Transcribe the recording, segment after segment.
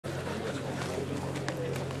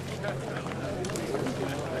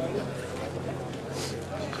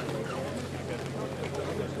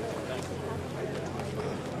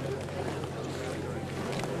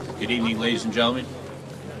Good evening, ladies and gentlemen.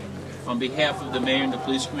 On behalf of the Mayor and the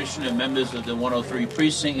Police Commissioner and members of the 103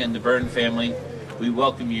 Precinct and the Byrne family, we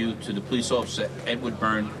welcome you to the Police Officer Edward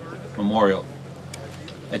Byrne Memorial.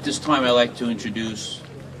 At this time, I'd like to introduce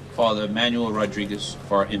Father Manuel Rodriguez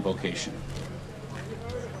for our invocation.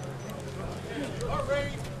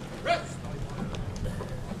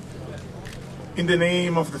 In the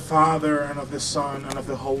name of the Father, and of the Son, and of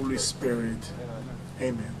the Holy Spirit.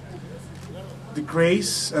 Amen. The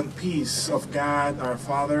grace and peace of God our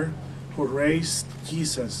Father, who raised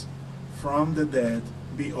Jesus from the dead,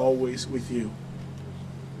 be always with you.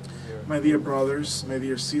 My dear brothers, my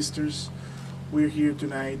dear sisters, we're here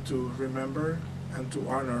tonight to remember and to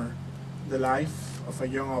honor the life of a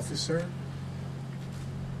young officer,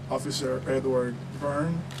 Officer Edward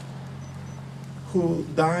Byrne, who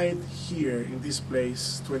died here in this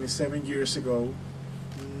place 27 years ago,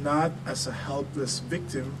 not as a helpless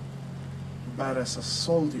victim, but as a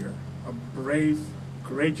soldier, a brave,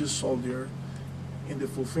 courageous soldier in the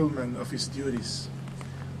fulfillment of his duties.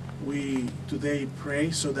 We today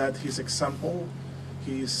pray so that his example,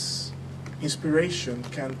 his inspiration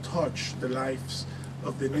can touch the lives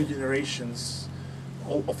of the new generations,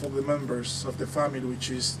 of all the members of the family,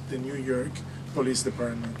 which is the New York Police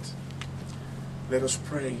Department. Let us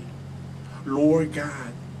pray. Lord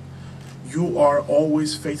God, you are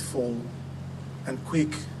always faithful and quick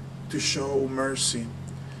to show mercy.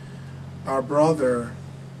 Our brother,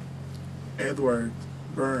 Edward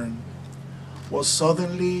Byrne, was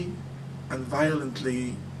suddenly and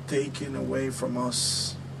violently taken away from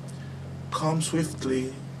us. Come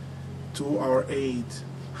swiftly to our aid.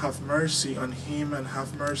 Have mercy on him and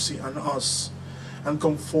have mercy on us, and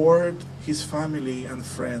comfort his family and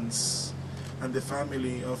friends, and the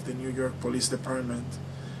family of the New York Police Department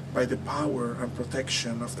by the power and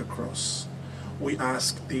protection of the cross. We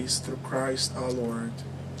ask this through Christ our Lord.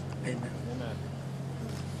 Amen.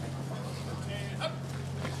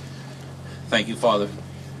 Thank you, Father.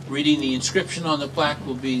 Reading the inscription on the plaque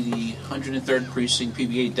will be the 103rd Precinct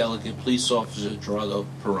PBA Delegate Police Officer Gerardo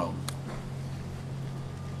Perone.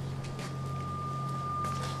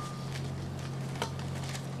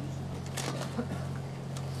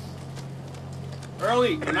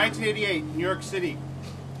 Early in 1988, New York City,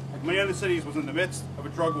 like many other cities, was in the midst of a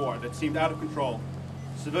drug war that seemed out of control.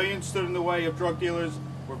 Civilians stood in the way of drug dealers,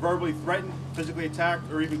 were verbally threatened, physically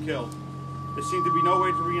attacked, or even killed. There seemed to be no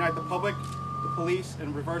way to reunite the public, the police,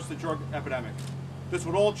 and reverse the drug epidemic. This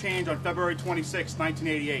would all change on February 26,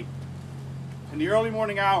 1988. In the early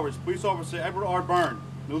morning hours, police officer Edward R. Byrne,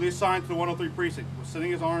 newly assigned to the 103 Precinct, was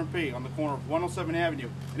sitting his RMP on the corner of 107 Avenue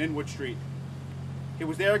and Inwood Street. He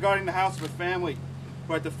was there guarding the house of a family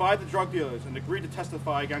who had defied the drug dealers and agreed to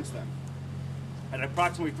testify against them. At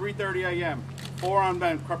approximately 3:30 a.m., 4 armed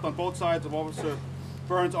men crept on both sides of Officer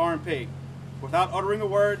Byrne's RMP. Without uttering a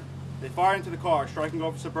word, they fired into the car, striking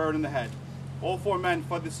Officer Byrne in the head. All 4 men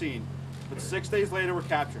fled the scene, but 6 days later were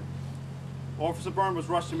captured. Officer Byrne was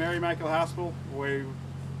rushed to Mary Mackle Hospital,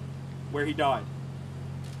 where he died.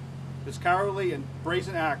 This cowardly and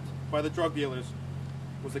brazen act by the drug dealers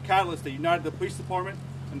was the catalyst that united the police department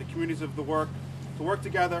and the communities of the work to work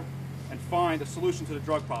together and find a solution to the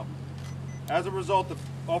drug problem. As a result of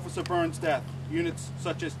Officer Byrne's death, units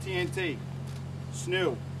such as TNT,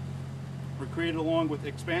 SNU, were created along with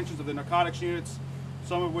expansions of the narcotics units,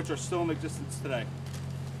 some of which are still in existence today.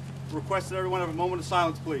 I request that everyone have a moment of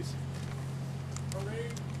silence, please.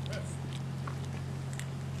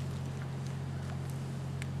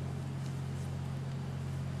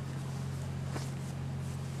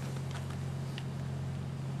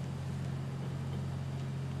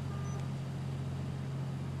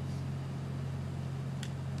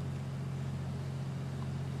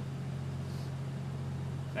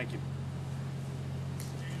 Thank you.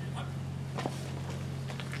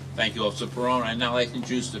 Thank you, Officer Perone. I'd now like to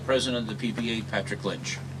introduce the President of the PBA, Patrick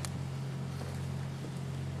Lynch.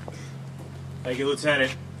 Thank you,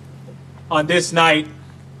 Lieutenant. On this night,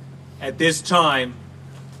 at this time,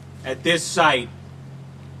 at this site,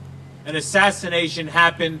 an assassination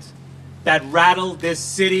happened that rattled this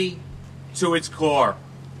city to its core.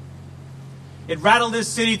 It rattled this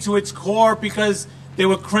city to its core because there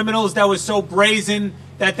were criminals that were so brazen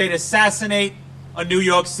that they'd assassinate a New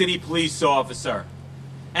York City police officer.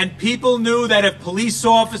 And people knew that if police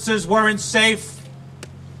officers weren't safe,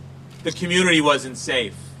 the community wasn't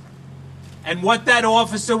safe. And what that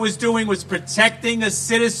officer was doing was protecting a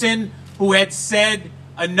citizen who had said,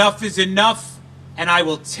 enough is enough, and I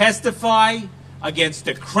will testify against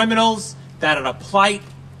the criminals that are the plight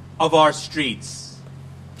of our streets.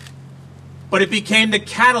 But it became the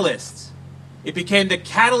catalyst. It became the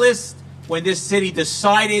catalyst when this city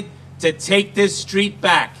decided to take this street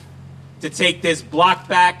back, to take this block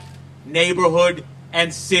back, neighborhood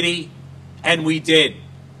and city, and we did.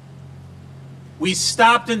 We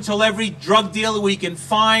stopped until every drug dealer we can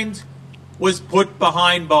find was put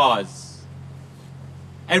behind bars.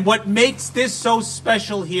 And what makes this so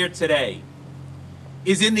special here today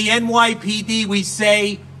is in the NYPD we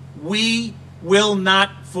say, we will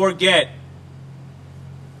not forget.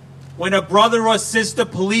 When a brother or sister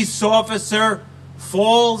police officer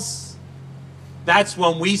falls, that's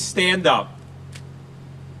when we stand up.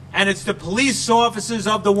 And it's the police officers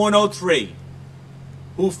of the 103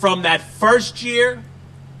 who from that first year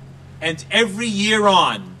and every year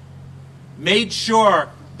on made sure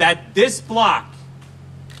that this block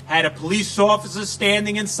had a police officer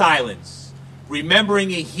standing in silence,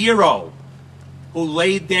 remembering a hero who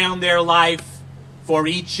laid down their life for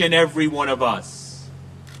each and every one of us.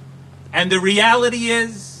 And the reality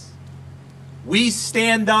is, we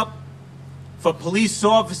stand up for Police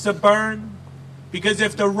Officer Byrne because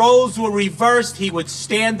if the roles were reversed, he would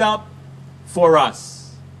stand up for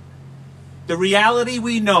us. The reality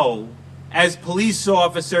we know as police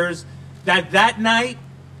officers that night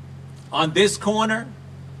on this corner,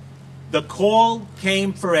 the call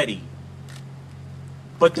came for Eddie.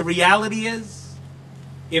 But the reality is,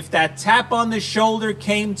 if that tap on the shoulder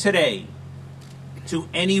came today to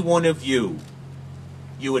any one of you,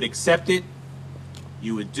 you would accept it,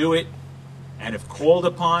 you would do it, and if called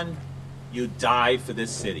upon, you'd die for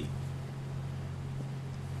this city.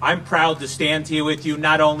 I'm proud to stand here with you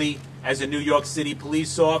not only as a New York City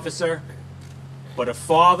police officer, but a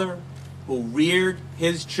father who reared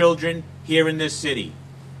his children here in this city.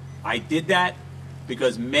 I did that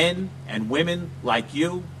because men and women like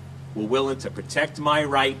you were willing to protect my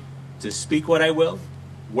right to speak what I will,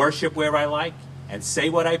 worship where I like, and say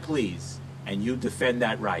what I please, and you defend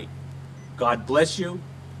that right. God bless you,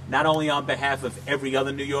 not only on behalf of every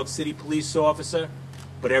other New York City police officer,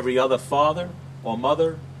 but every other father or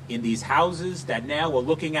mother in these houses that now are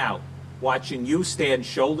looking out, watching you stand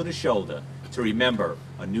shoulder to shoulder to remember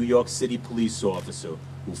a New York City police officer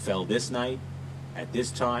who fell this night, at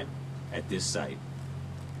this time, at this site.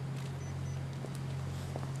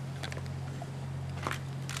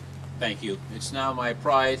 Thank you. It's now my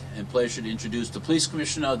pride and pleasure to introduce the Police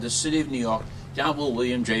Commissioner of the City of New York, the Honorable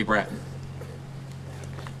William J. Bratton.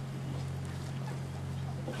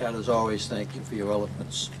 Pat, as always, thank you for your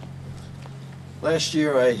eloquence. Last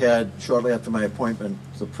year I had, shortly after my appointment,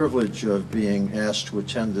 the privilege of being asked to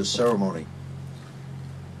attend this ceremony.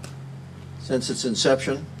 Since its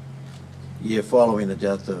inception, the year following the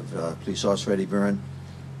death of Police Officer Eddie Byrne,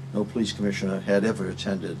 no police commissioner had ever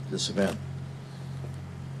attended this event.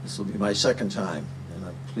 This will be my second time, and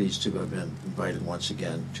I'm pleased to have been invited once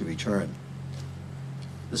again to return.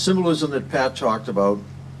 The symbolism that Pat talked about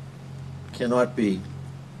cannot be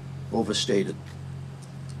overstated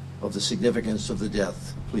of the significance of the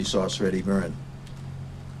death of Police Officer Eddie Byrne.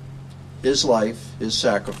 His life, his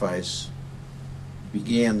sacrifice,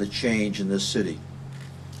 began the change in this city.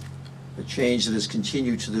 The change that has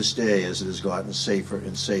continued to this day as it has gotten safer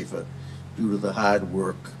and safer due to the hard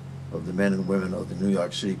work of the men and women of the New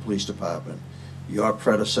York City Police Department, your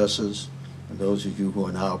predecessors, and those of you who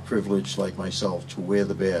are now privileged, like myself, to wear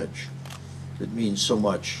the badge that means so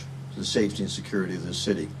much to the safety and security of this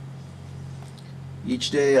city.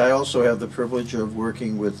 Each day I also have the privilege of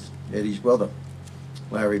working with Eddie's brother,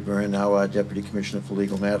 Larry Byrne, now our Deputy Commissioner for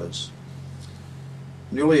Legal Matters.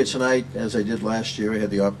 And earlier tonight, as I did last year, I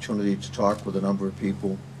had the opportunity to talk with a number of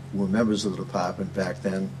people who were members of the department back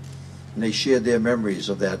then, and they shared their memories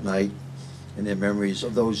of that night and their memories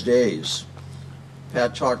of those days.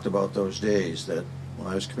 Pat talked about those days, that when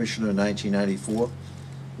I was commissioner in 1994,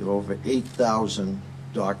 there were over 8,000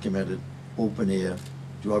 documented open-air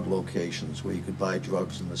drug locations where you could buy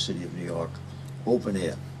drugs in the city of New York. Open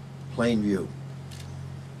air, plain view.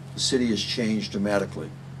 The city has changed dramatically.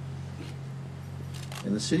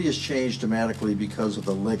 And the city has changed dramatically because of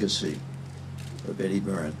the legacy of Eddie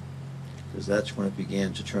Byrne, because that's when it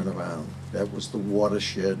began to turn around. That was the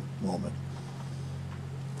watershed moment.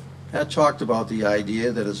 Pat talked about the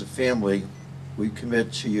idea that as a family, we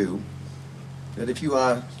commit to you that if you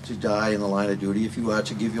are to die in the line of duty, if you are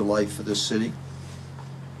to give your life for this city,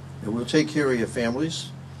 that we'll take care of your families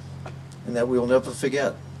and that we'll never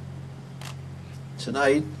forget.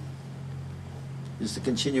 Tonight is the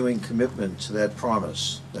continuing commitment to that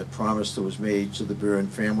promise that was made to the Byrne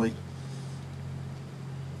family,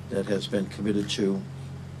 that has been committed to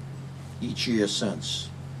each year since,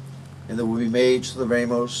 and that will be made to the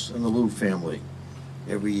Ramos and the Lou family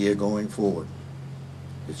every year going forward.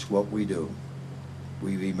 It's what we do.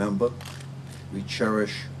 We remember, we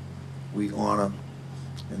cherish, we honor,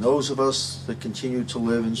 and those of us that continue to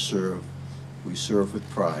live and serve, we serve with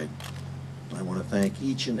pride. I want to thank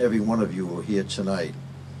each and every one of you who are here tonight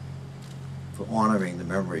for honoring the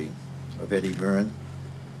memory of Eddie Byrne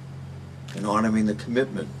and honoring the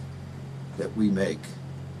commitment that we make,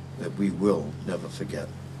 that we will never forget.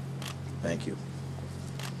 Thank you.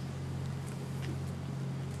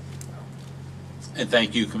 And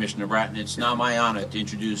thank you, Commissioner Bratton. It's now my honor to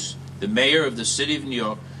introduce the Mayor of the City of New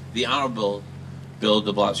York, the Honorable Bill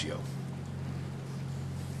de Blasio.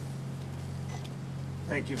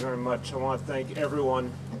 Thank you very much. I want to thank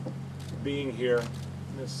everyone for being here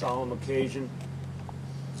on this solemn occasion.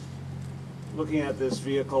 Looking at this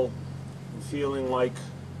vehicle and feeling like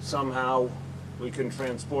somehow we can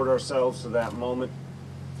transport ourselves to that moment.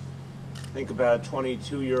 Think about a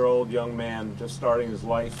 22-year-old young man just starting his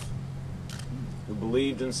life, who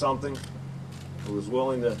believed in something, who was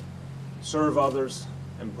willing to serve others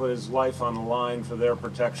and put his life on the line for their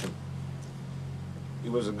protection. He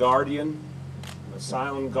was a guardian, a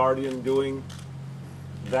silent guardian, doing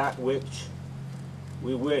that which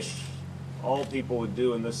we wish all people would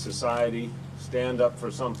do in this society, stand up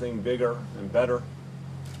for something bigger and better.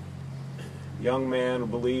 A young man who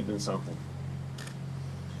believed in something.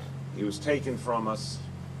 He was taken from us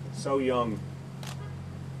so young,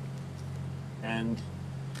 and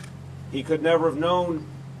he could never have known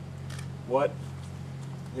what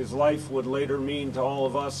his life would later mean to all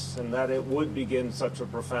of us, and that it would begin such a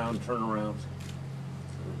profound turnaround.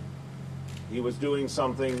 He was doing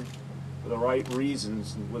something for the right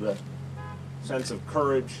reasons, and with a sense of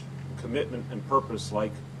courage, and commitment, and purpose,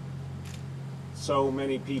 like so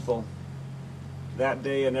many people that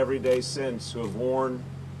day and every day since who have worn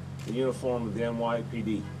the uniform of the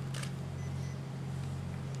NYPD.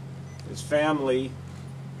 His family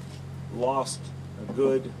lost a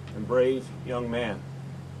good and brave young man.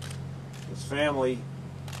 His family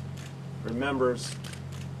remembers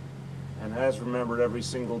and has remembered every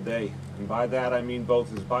single day. And by that I mean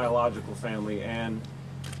both his biological family and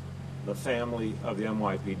the family of the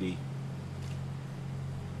NYPD.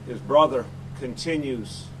 His brother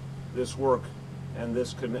continues this work and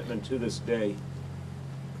this commitment to this day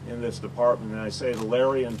in this department. And I say to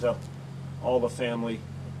Larry and to all the family,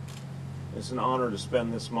 it's an honor to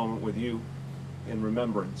spend this moment with you in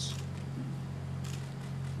remembrance.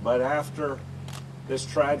 But after this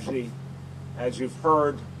tragedy, as you've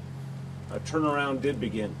heard, a turnaround did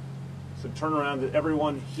begin. It's a turnaround that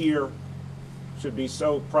everyone here should be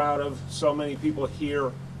so proud of. So many people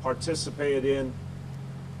here participated in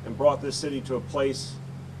and brought this city to a place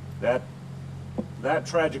that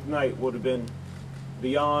tragic night would have been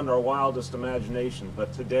beyond our wildest imagination.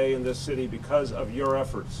 But today in this city, because of your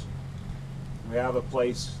efforts, we have a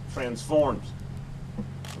place transformed,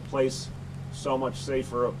 a place so much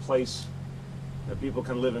safer, a place that people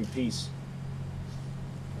can live in peace.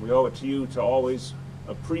 We owe it to you to always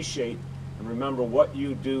appreciate and remember what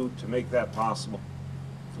you do to make that possible,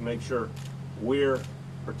 to make sure we're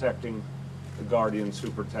protecting the guardians who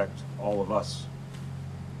protect all of us.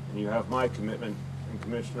 And you have my commitment and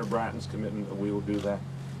Commissioner Bratton's commitment that we will do that.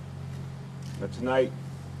 But tonight,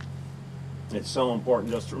 it's so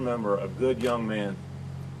important just to remember a good young man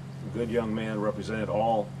represented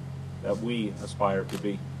all that we aspire to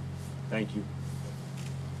be. Thank you.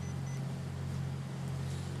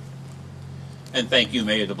 And thank you,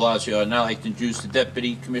 Mayor de Blasio. I'd now like to introduce the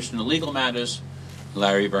Deputy Commissioner of Legal Matters,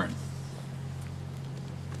 Larry Byrne.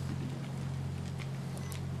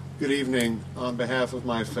 Good evening. On behalf of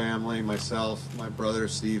my family, myself, my brother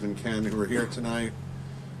Steve and Ken, who are here tonight,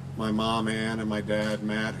 my mom Ann and my dad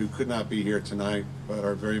Matt, who could not be here tonight but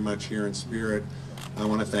are very much here in spirit, I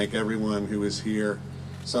want to thank everyone who is here.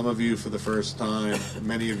 Some of you for the first time,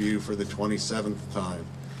 many of you for the 27th time.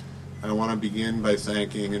 I want to begin by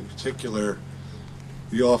thanking in particular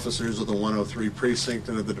the officers of the 103 precinct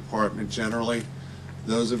and of the department generally,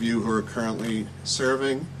 those of you who are currently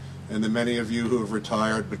serving, and the many of you who have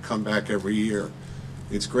retired but come back every year.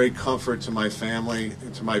 It's great comfort to my family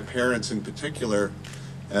and to my parents in particular,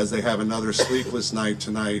 as they have another sleepless night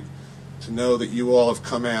tonight, to know that you all have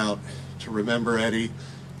come out to remember Eddie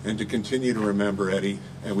and to continue to remember Eddie,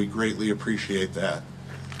 and we greatly appreciate that.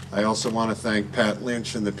 I also want to thank Pat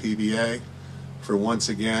Lynch and the PBA for once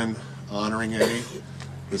again honoring Eddie.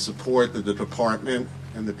 The support that the department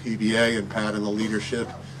and the PBA and Pat and the leadership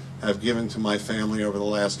have given to my family over the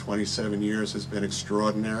last 27 years has been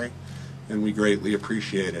extraordinary, and we greatly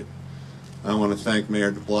appreciate it. I want to thank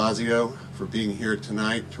Mayor de Blasio for being here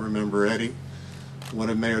tonight to remember Eddie. One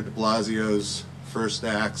of Mayor de Blasio's first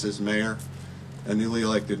acts as mayor, a newly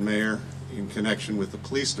elected mayor, in connection with the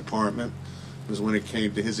police department, was when it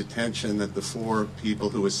came to his attention that the 4 people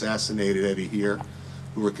who assassinated Eddie here,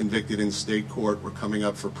 who were convicted in state court, were coming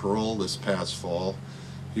up for parole this past fall.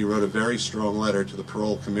 He wrote a very strong letter to the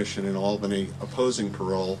Parole Commission in Albany opposing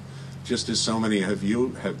parole, just as so many of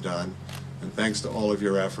you have done. And thanks to all of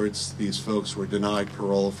your efforts, these folks were denied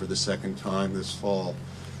parole for the 2nd time this fall.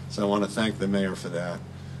 So I want to thank the mayor for that.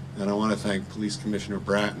 And I want to thank Police Commissioner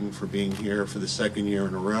Bratton for being here for the 2nd year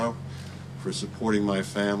in a row, for supporting my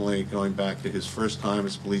family going back to his first time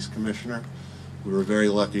as police commissioner. We were very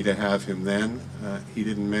lucky to have him then. He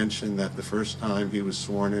didn't mention that the first time he was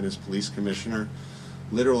sworn in as police commissioner,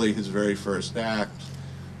 literally his very first act,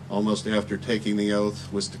 almost after taking the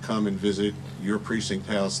oath, was to come and visit your precinct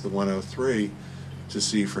house, the 103, to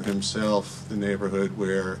see for himself the neighborhood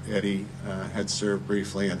where Eddie had served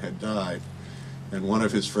briefly and had died. And one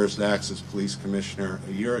of his first acts as police commissioner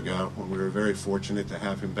a year ago, when we were very fortunate to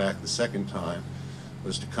have him back the 2nd time,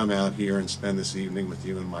 was to come out here and spend this evening with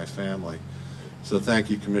you and my family. So thank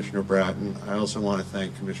you, Commissioner Bratton. I also want to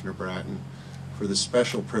thank Commissioner Bratton for the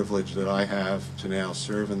special privilege that I have to now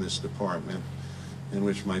serve in this department, in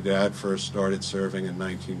which my dad first started serving in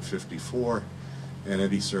 1954, and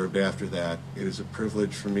Eddie served after that. It is a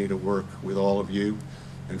privilege for me to work with all of you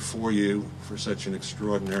and for you, for such an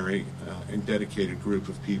extraordinary and dedicated group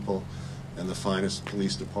of people and the finest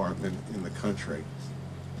police department in the country.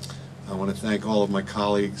 I want to thank all of my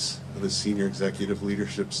colleagues, the senior executive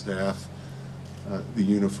leadership staff, the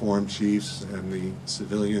uniformed chiefs, and the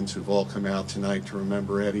civilians who've all come out tonight to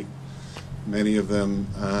remember Eddie. Many of them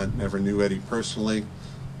never knew Eddie personally,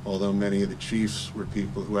 although many of the chiefs were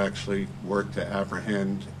people who actually worked to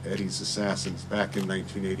apprehend Eddie's assassins back in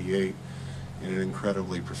 1988 in an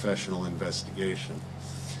incredibly professional investigation.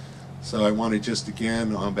 So I want to just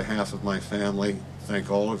again, on behalf of my family,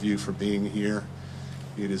 thank all of you for being here.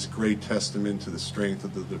 It is a great testament to the strength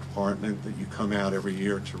of the department that you come out every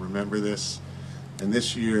year to remember this. And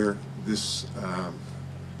this year, this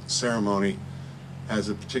ceremony has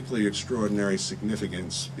a particularly extraordinary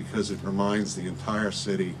significance because it reminds the entire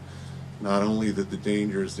city not only that the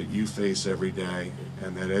dangers that you face every day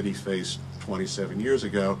and that Eddie faced 27 years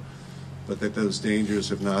ago, but that those dangers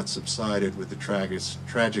have not subsided with the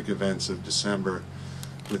tragic events of December,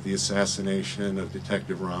 with the assassination of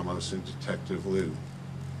Detective Ramos and Detective Liu.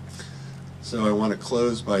 So I want to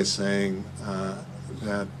close by saying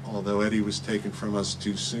that although Eddie was taken from us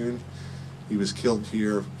too soon, he was killed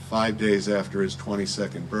here 5 days after his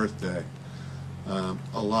 22nd birthday.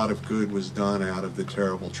 A lot of good was done out of the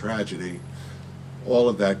terrible tragedy. All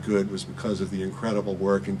of that good was because of the incredible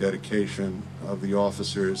work and dedication of the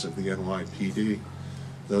officers of the NYPD,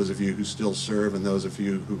 those of you who still serve and those of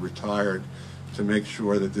you who retired, to make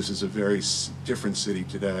sure that this is a very different city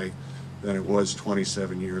today than it was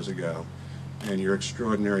 27 years ago. And your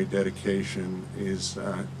extraordinary dedication is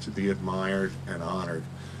to be admired and honored.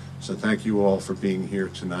 So thank you all for being here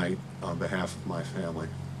tonight on behalf of my family.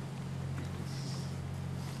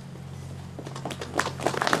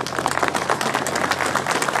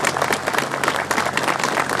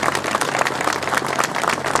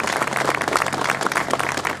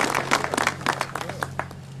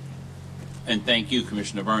 And thank you,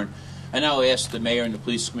 Commissioner Byrne. I now ask the mayor and the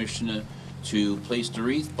police commissioner to place the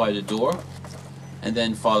wreath by the door, and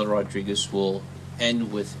then Father Rodriguez will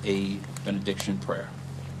end with a benediction prayer.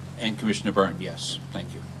 And Commissioner Byrne, yes,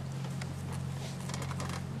 thank you.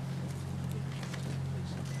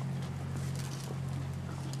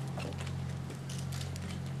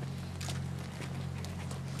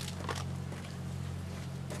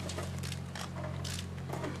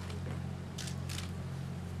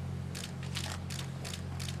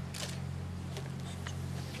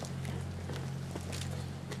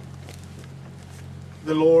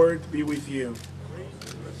 The Lord be with you.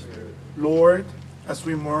 Lord, as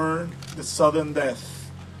we mourn the sudden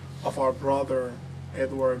death of our brother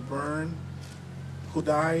Edward Byrne, who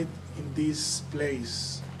died in this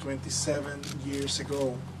place 27 years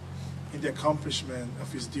ago in the accomplishment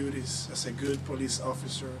of his duties as a good police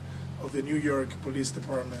officer of the New York Police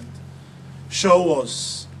Department, show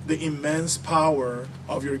us the immense power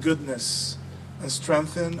of your goodness and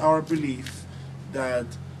strengthen our belief that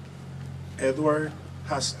Edward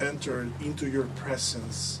has entered into your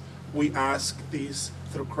presence. We ask this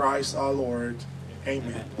through Christ our Lord.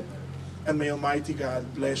 Amen. And may Almighty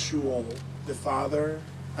God bless you all, the Father,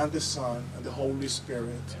 and the Son, and the Holy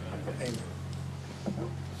Spirit. Amen.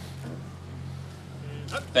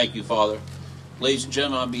 Thank you, Father. Ladies and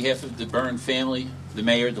gentlemen, on behalf of the Byrne family, the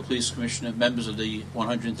mayor, the police commissioner, members of the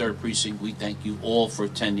 103rd Precinct, we thank you all for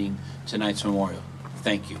attending tonight's memorial.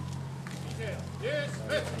 Thank you.